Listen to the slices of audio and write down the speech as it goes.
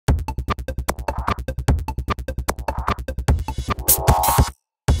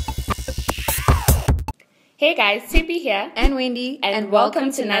Hey guys, Tippy here. And Wendy. And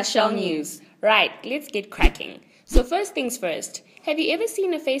welcome to Nutshell News. Right, let's get cracking. So first things first, have you ever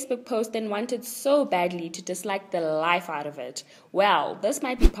seen a Facebook post and wanted so badly to dislike the life out of it? Well, this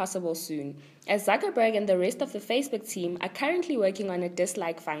might be possible soon, as Zuckerberg and the rest of the Facebook team are currently working on a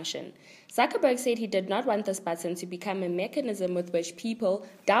dislike function. Zuckerberg said he did not want this button to become a mechanism with which people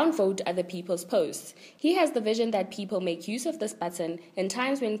downvote other people's posts. He has the vision that people make use of this button in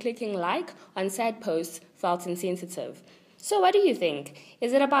times when clicking like on sad posts felt insensitive. So what do you think?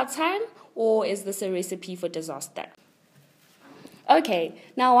 Is it about time, or is this a recipe for disaster? Okay,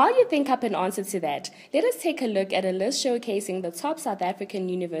 now while you think up an answer to that, let us take a look at a list showcasing the top South African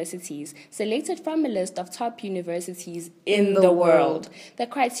universities selected from a list of top universities in the world. The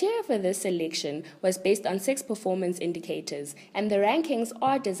criteria for this selection was based on 6 performance indicators, and the rankings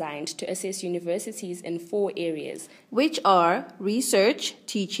are designed to assess universities in 4 areas, which are research,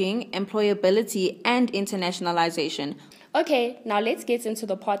 teaching, employability, and internationalization. Okay, now let's get into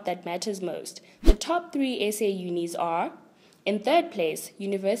the part that matters most. The top 3 SA unis are: in third place,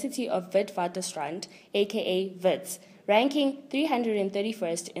 University of Witwatersrand, aka WITS, ranking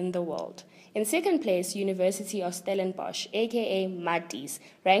 331st in the world. In second place, University of Stellenbosch, aka Maties,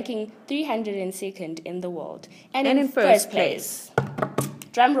 ranking 302nd in the world. And in first place,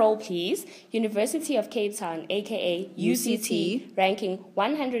 drum roll please, University of Cape Town, aka UCT, ranking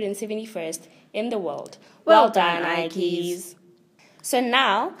 171st in the world. Well done, Ikes. So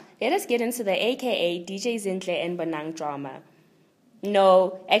now, let us get into the aka DJ Zinhle and Bonang drama.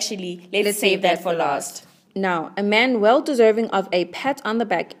 No, actually, let's save that for last. Now, a man well deserving of a pat on the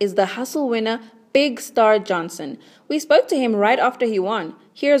back is the hustle winner, Big Star Johnson. We spoke to him right after he won.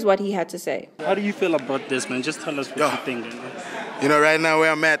 Here's what he had to say. How do you feel about this, man? Just tell us what you think. You know, right now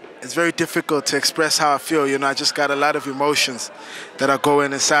where I'm at, it's very difficult to express how I feel. You know, I just got a lot of emotions that are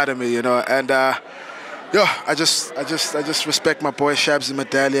going inside of me, you know, and I just respect my boy Shabzy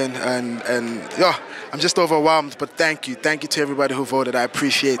Medallion, and I'm just overwhelmed. But thank you to everybody who voted. I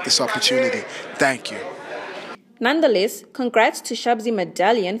appreciate this opportunity. Thank you. Nonetheless, congrats to Shabzy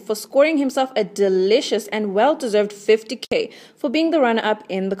Medallion for scoring himself a delicious and well-deserved 50K for being the runner-up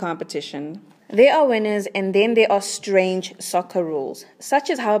in the competition. There are winners, and then there are strange soccer rules, such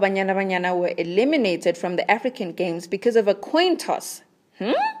as how Banyana Banyana were eliminated from the African Games because of a coin toss.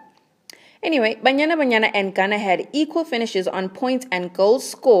 Anyway, Banyana Banyana and Ghana had equal finishes on points and goals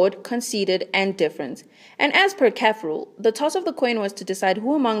scored, conceded, and difference. And as per CAF rule, the toss of the coin was to decide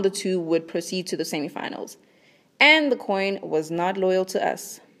who among the two would proceed to the semifinals. And the coin was not loyal to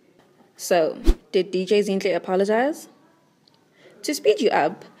us. So, did DJ Zinhle apologize? To speed you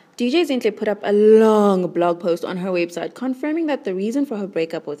up, DJ Zinhle put up a long blog post on her website confirming that the reason for her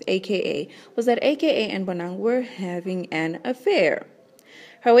breakup with AKA was that AKA and Bonang were having an affair.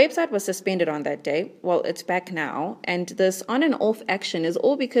 Her website was suspended on that day. Well, it's back now, and this on and off action is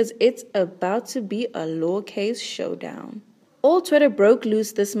all because it's about to be a law case showdown. All Twitter broke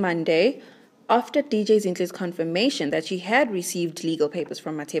loose this Monday after DJ Zinhle's confirmation that she had received legal papers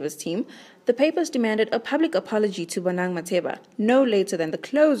from Matheba's team. The papers demanded a public apology to Bonang Matheba no later than the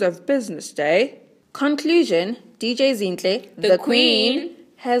close of business day. Conclusion: DJ Zinhle, the Queen,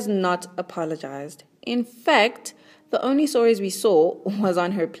 has not apologized. In fact, the only stories we saw was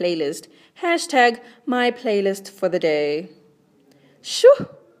on her playlist. #my playlist for the day. Shoo!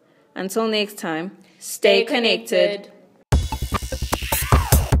 Until next time, stay connected.